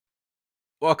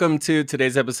Welcome to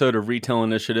today's episode of Retail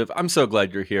Initiative. I'm so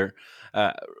glad you're here.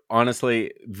 Uh,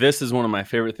 Honestly, this is one of my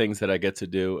favorite things that I get to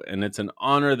do, and it's an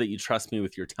honor that you trust me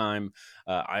with your time.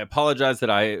 I apologize that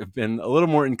I have been a little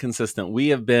more inconsistent. We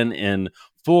have been in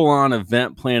full-on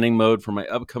event planning mode for my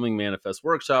upcoming Manifest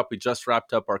workshop. We just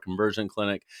wrapped up our conversion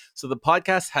clinic, so the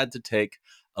podcast had to take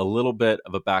a little bit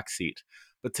of a backseat.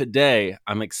 But today,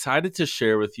 I'm excited to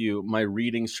share with you my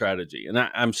reading strategy, and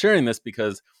I'm sharing this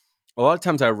because a lot of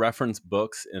times I reference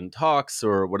books in talks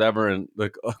or whatever, and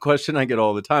a question I get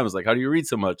all the time is like, "How do you read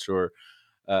so much?" Or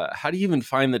 "How do you even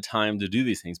find the time to do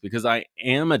these things?" Because I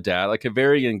am a dad, like a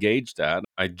very engaged dad.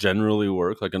 I generally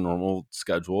work like a normal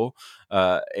schedule,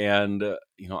 and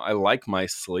I like my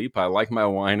sleep, I like my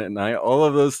wine at night, all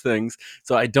of those things.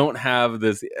 So I don't have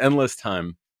this endless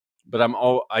time, but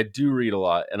I do read a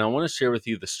lot, and I want to share with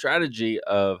you the strategy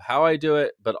of how I do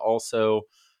it, but also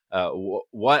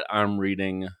what I'm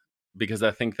reading, because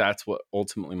I think that's what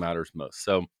ultimately matters most.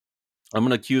 So I'm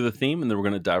going to cue the theme, and then we're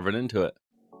going to dive right into it.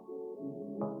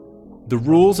 The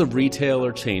rules of retail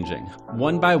are changing.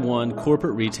 One by one,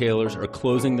 corporate retailers are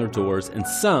closing their doors, and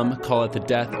some call it the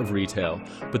death of retail.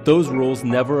 But those rules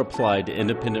never apply to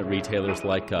independent retailers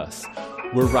like us.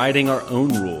 We're writing our own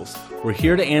rules. We're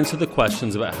here to answer the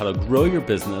questions about how to grow your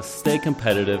business, stay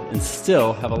competitive, and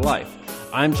still have a life.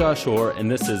 I'm Josh Orr,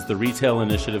 and this is the Retail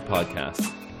Initiative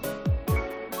Podcast.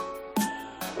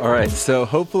 All right, so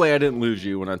hopefully I didn't lose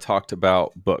you when I talked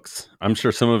about books. I'm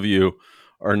sure some of you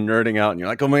are nerding out and you're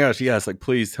like, "Oh my gosh, yes, like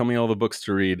please tell me all the books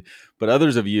to read." But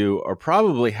others of you are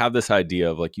probably have this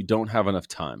idea of like you don't have enough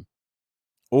time,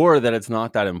 or that it's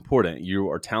not that important.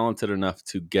 You are talented enough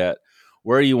to get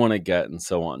where you want to get, and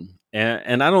so on.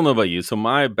 And I don't know about you. So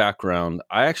my background,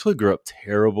 I actually grew up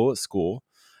terrible at school.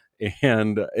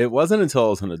 And it wasn't until I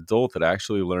was an adult that I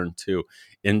actually learned to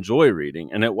enjoy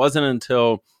reading. And it wasn't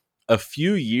until a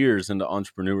few years into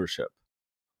entrepreneurship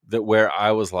that where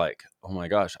I was like, "Oh my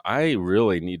gosh, I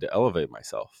really need to elevate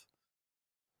myself."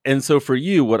 And so for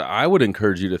you, what I would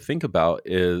encourage you to think about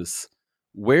is,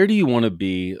 where do you want to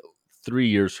be 3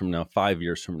 years from now, 5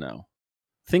 years from now?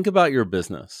 Think about your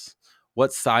business.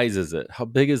 What size is it? How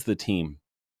big is the team?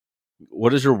 What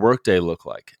does your workday look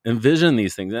like? Envision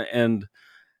these things, and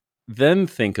then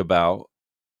think about,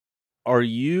 are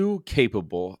you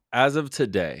capable as of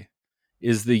today?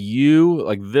 Is the you,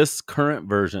 like this current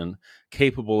version,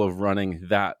 capable of running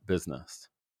that business?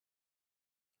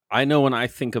 I know when I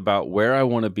think about where I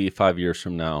want to be 5 years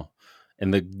from now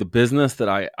and the business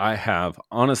that I have,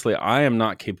 honestly, I am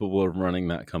not capable of running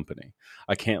that company.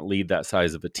 I can't lead that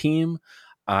size of a team.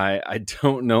 I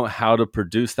don't know how to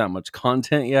produce that much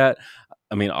content yet.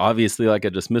 I mean, obviously, like I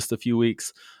just missed a few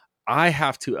weeks. I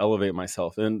have to elevate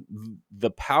myself, and the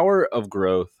power of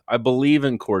growth. I believe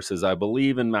in courses. I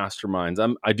believe in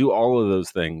masterminds. I do all of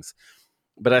those things,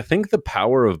 but I think the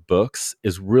power of books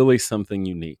is really something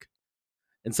unique.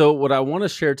 And so, what I want to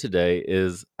share today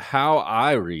is how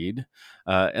I read.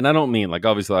 And I don't mean like,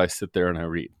 obviously, I sit there and I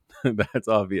read. That's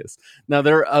obvious. Now,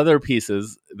 there are other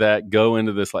pieces that go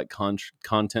into this, like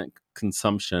content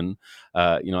consumption.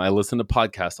 I listen to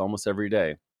podcasts almost every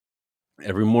day.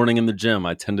 Every morning in the gym,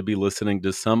 I tend to be listening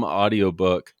to some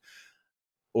audiobook,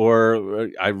 or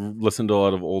I listen to a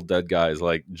lot of old dead guys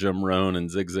like Jim Rohn and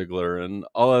Zig Ziglar and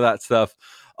all of that stuff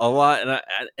a lot,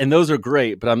 and those are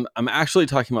great. But I'm actually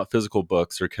talking about physical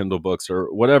books or Kindle books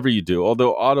or whatever you do.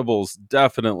 Although Audibles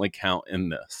definitely count in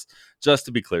this, just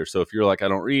to be clear. So if you're like, I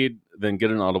don't read, then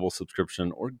get an Audible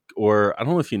subscription, or I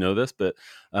don't know if you know this, but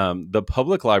the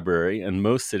public library in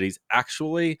most cities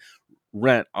actually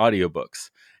rent audiobooks,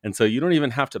 and so you don't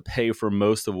even have to pay for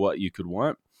most of what you could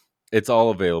want. It's all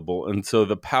available. And so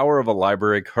the power of a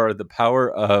library card, the power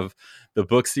of the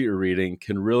books that you're reading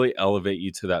can really elevate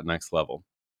you to that next level.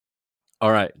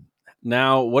 All right.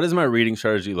 Now, what does my reading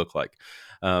strategy look like?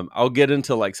 I'll get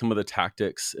into like some of the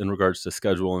tactics in regards to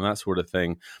schedule and that sort of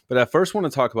thing. But I first want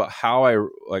to talk about how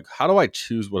do I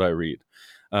choose what I read?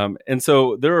 And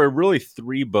so there are really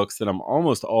three books that I'm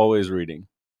almost always reading.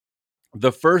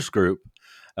 The first group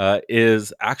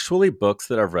is actually books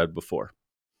that I've read before.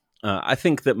 I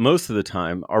think that most of the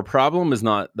time, our problem is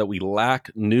not that we lack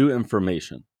new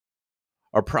information.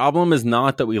 Our problem is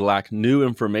not that we lack new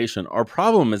information. Our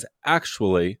problem is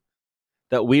actually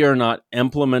that we are not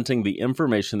implementing the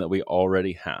information that we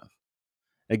already have.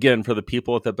 Again, for the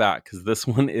people at the back, because this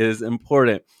one is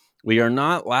important, we are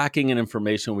not lacking in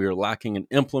information. We are lacking in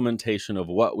implementation of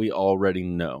what we already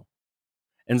know.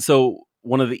 And so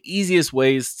one of the easiest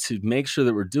ways to make sure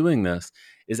that we're doing this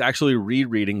is actually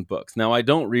rereading books. Now, I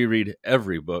don't reread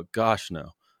every book. Gosh,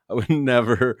 no. I would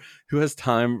never. Who has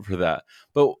time for that?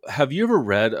 But have you ever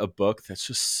read a book that's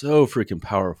just so freaking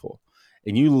powerful?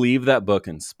 and you leave that book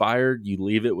inspired. You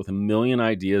leave it with a million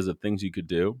ideas of things you could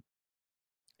do.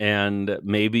 And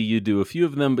maybe you do a few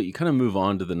of them, but you kind of move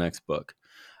on to the next book.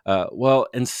 Well,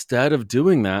 instead of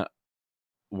doing that,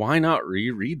 why not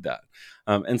reread that?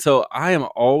 And so I am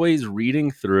always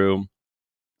reading through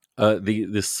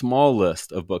the small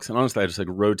list of books, and honestly, I just like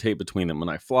rotate between them. When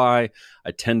I fly,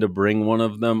 I tend to bring one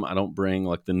of them. I don't bring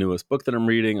like the newest book that I'm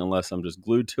reading unless I'm just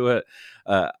glued to it.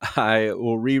 I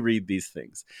will reread these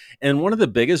things, and one of the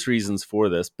biggest reasons for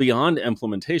this, beyond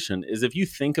implementation, is if you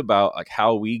think about like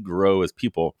how we grow as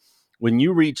people. When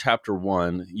you read chapter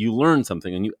 1, you learn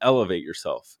something and you elevate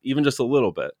yourself, even just a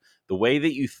little bit. The way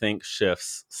that you think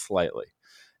shifts slightly,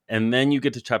 and then you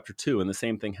get to chapter 2, and the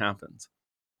same thing happens.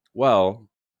 Well,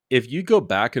 if you go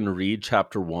back and read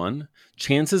chapter 1,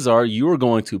 chances are you are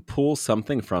going to pull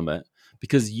something from it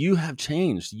because you have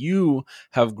changed. You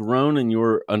have grown in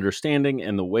your understanding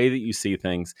and the way that you see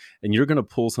things, and you're going to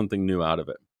pull something new out of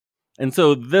it. And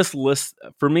so this list,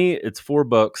 for me, it's 4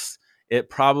 books. It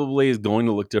probably is going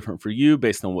to look different for you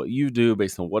based on what you do,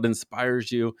 based on what inspires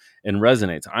you and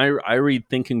resonates. I read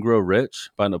Think and Grow Rich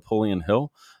by Napoleon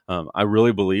Hill. I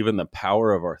really believe in the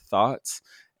power of our thoughts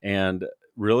and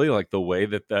really like the way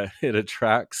that it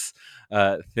attracts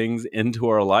things into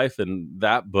our life. And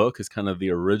that book is kind of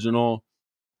the original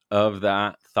of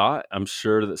that thought. I'm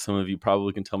sure that some of you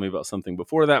probably can tell me about something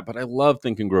before that, but I love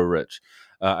Think and Grow Rich.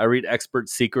 I read Expert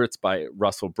Secrets by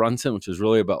Russell Brunson, which is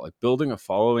really about like building a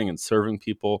following and serving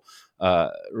people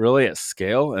really at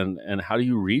scale. And how do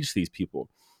you reach these people?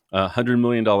 $100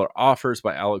 Million Offers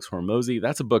by Alex Hormozy.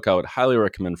 That's a book I would highly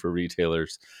recommend for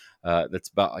retailers. That's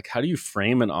about like how do you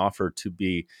frame an offer to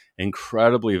be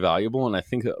incredibly valuable, and I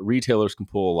think that retailers can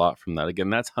pull a lot from that. Again,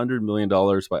 that's $100 Million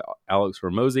by Alex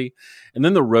Hormozy, and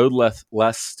then The Road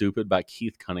Less Stupid by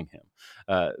Keith Cunningham.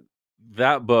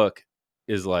 That book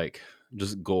is like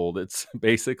just gold. It's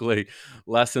basically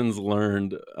lessons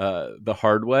learned the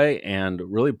hard way and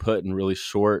really put in really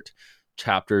short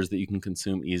chapters that you can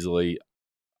consume easily.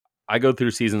 I go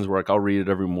through seasons where like I'll read it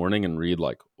every morning and read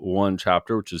like one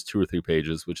chapter, which is 2 or 3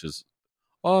 pages, which is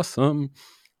awesome.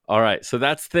 All right, so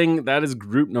that is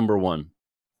group number 1.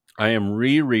 I am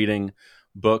rereading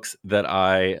books that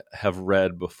I have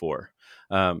read before.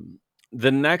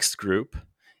 The next group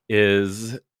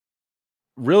is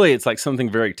really it's like something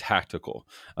very tactical.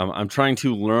 I'm trying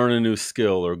to learn a new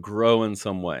skill or grow in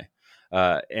some way.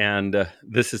 And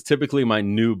this is typically my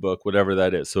new book, whatever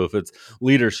that is. So if it's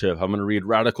leadership, I'm going to read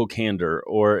Radical Candor.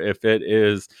 Or if it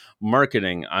is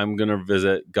marketing, I'm going to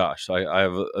visit, I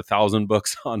have 1,000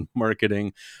 books on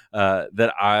marketing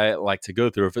that I like to go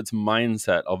through. If it's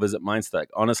mindset, I'll visit Mindset.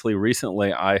 Honestly,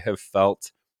 recently I have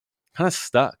felt kind of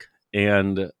stuck.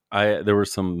 And there were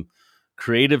some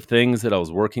creative things that I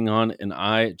was working on, and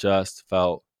I just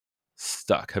felt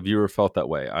stuck. Have you ever felt that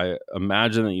way? I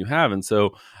imagine that you have. And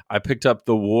so I picked up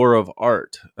The War of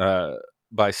Art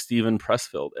by Steven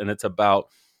Pressfield, and it's about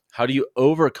how do you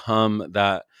overcome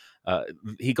that.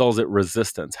 He calls it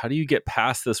resistance. How do you get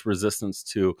past this resistance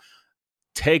to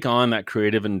take on that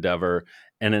creative endeavor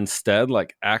and instead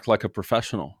like act like a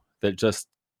professional that just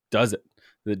does it,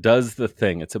 that does the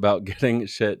thing? It's about getting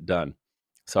shit done.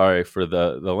 Sorry for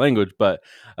the language, but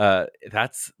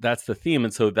that's the theme.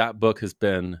 And so that book has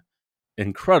been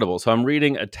incredible. So I'm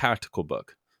reading a tactical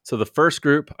book. So the first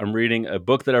group, I'm reading a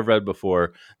book that I've read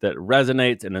before that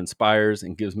resonates and inspires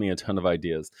and gives me a ton of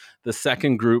ideas. The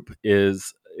second group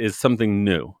is something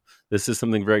new. This is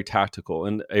something very tactical,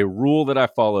 and a rule that I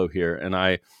follow here.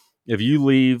 And if you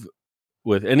leave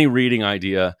with any reading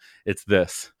idea, it's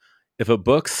this: if a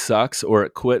book sucks or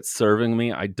it quits serving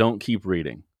me, I don't keep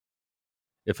reading.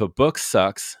 If a book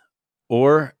sucks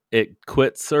or it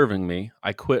quits serving me,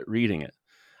 I quit reading it.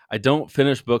 I don't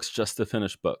finish books just to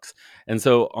finish books. And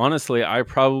so, honestly, I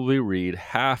probably read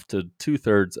half to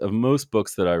 2/3 of most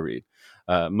books that I read.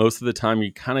 Most of the time,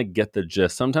 you kind of get the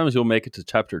gist. Sometimes you'll make it to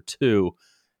chapter 2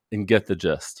 and get the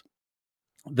gist.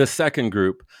 The second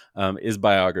group is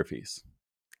biographies.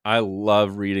 I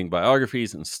love reading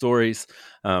biographies and stories.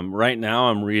 Right now,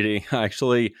 I'm reading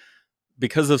actually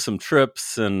because of some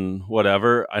trips and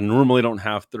whatever. I normally don't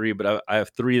have 3, but I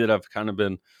have 3 that I've kind of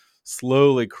been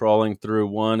slowly crawling through.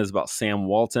 One is about Sam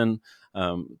Walton.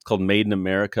 It's called Made in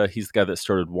America. He's the guy that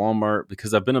started Walmart,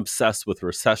 because I've been obsessed with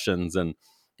recessions, and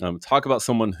talk about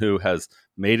someone who has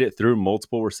made it through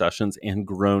multiple recessions and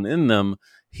grown in them.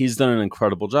 He's done an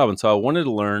incredible job. And so I wanted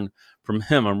to learn from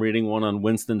him. I'm reading one on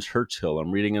Winston Churchill.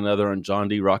 I'm reading another on John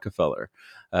D. Rockefeller.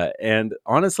 And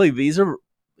honestly, these are,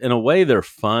 in a way, they're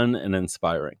fun and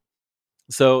inspiring.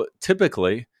 So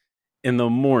typically in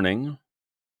the morning,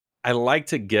 I like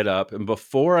to get up, and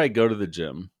before I go to the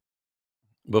gym,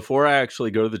 before I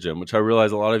actually go to the gym, which I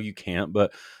realize a lot of you can't,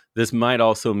 but this might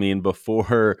also mean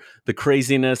before the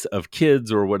craziness of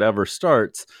kids or whatever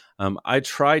starts, I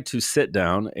try to sit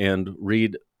down and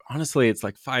read. Honestly, it's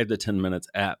like 5 to 10 minutes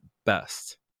at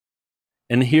best.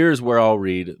 And here's where I'll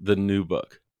read the new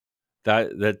book.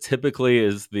 That typically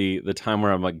is the time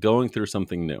where I'm like going through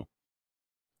something new.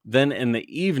 Then in the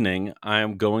evening, I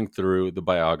am going through the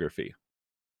biography.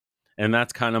 And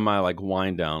that's kind of my like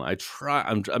wind down.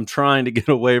 I'm trying to get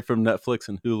away from Netflix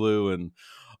and Hulu and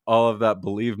all of that.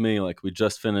 Believe me, like we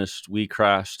just finished We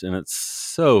Crashed, and it's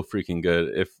so freaking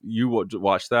good. If you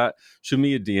watch that, shoot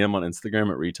me a DM on Instagram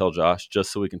at Retail Josh,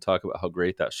 just so we can talk about how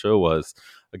great that show was.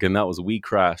 Again, that was We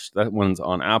Crashed. That one's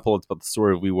on Apple. It's about the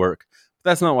story of WeWork.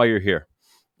 But that's not why you're here.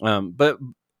 But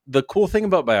the cool thing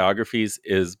about biographies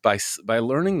is by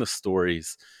learning the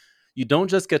stories, you don't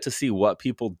just get to see what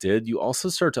people did, you also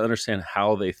start to understand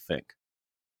how they think.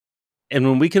 And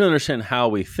when we can understand how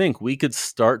we think, we could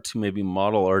start to maybe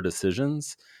model our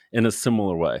decisions in a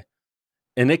similar way.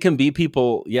 And it can be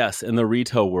people, yes, in the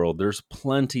retail world, there's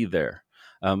plenty there.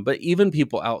 But even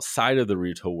people outside of the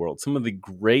retail world, some of the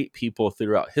great people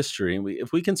throughout history, and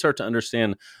if we can start to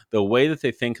understand the way that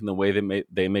they think and the way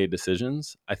they made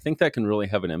decisions, I think that can really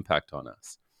have an impact on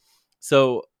us.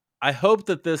 So I hope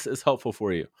that this is helpful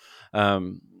for you.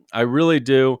 I really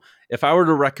do. If I were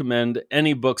to recommend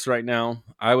any books right now,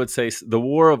 I would say The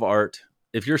War of Art.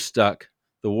 If you're stuck,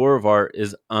 The War of Art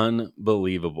is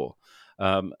unbelievable.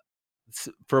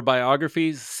 For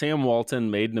biographies, Sam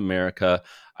Walton, Made in America.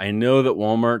 I know that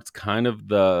Walmart's kind of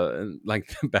the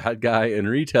bad guy in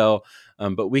retail,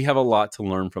 but we have a lot to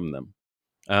learn from them.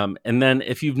 And then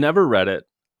if you've never read it,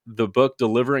 the book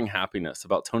Delivering Happiness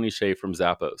about Tony Hsieh from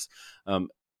Zappos. Um,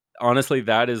 Honestly,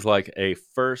 that is like a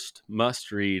first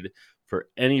must read for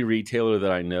any retailer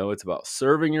that I know. It's about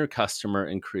serving your customer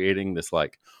and creating this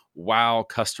like wow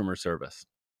customer service.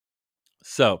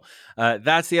 So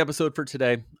that's the episode for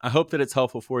today. I hope that it's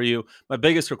helpful for you. My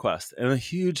biggest request and a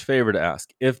huge favor to ask,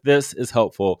 if this is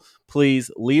helpful, please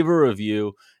leave a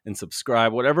review and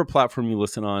subscribe, whatever platform you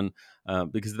listen on,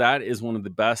 because that is one of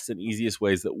the best and easiest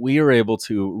ways that we are able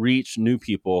to reach new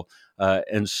people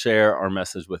and share our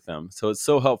message with them. So it's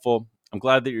so helpful. I'm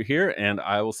glad that you're here, and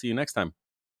I will see you next time.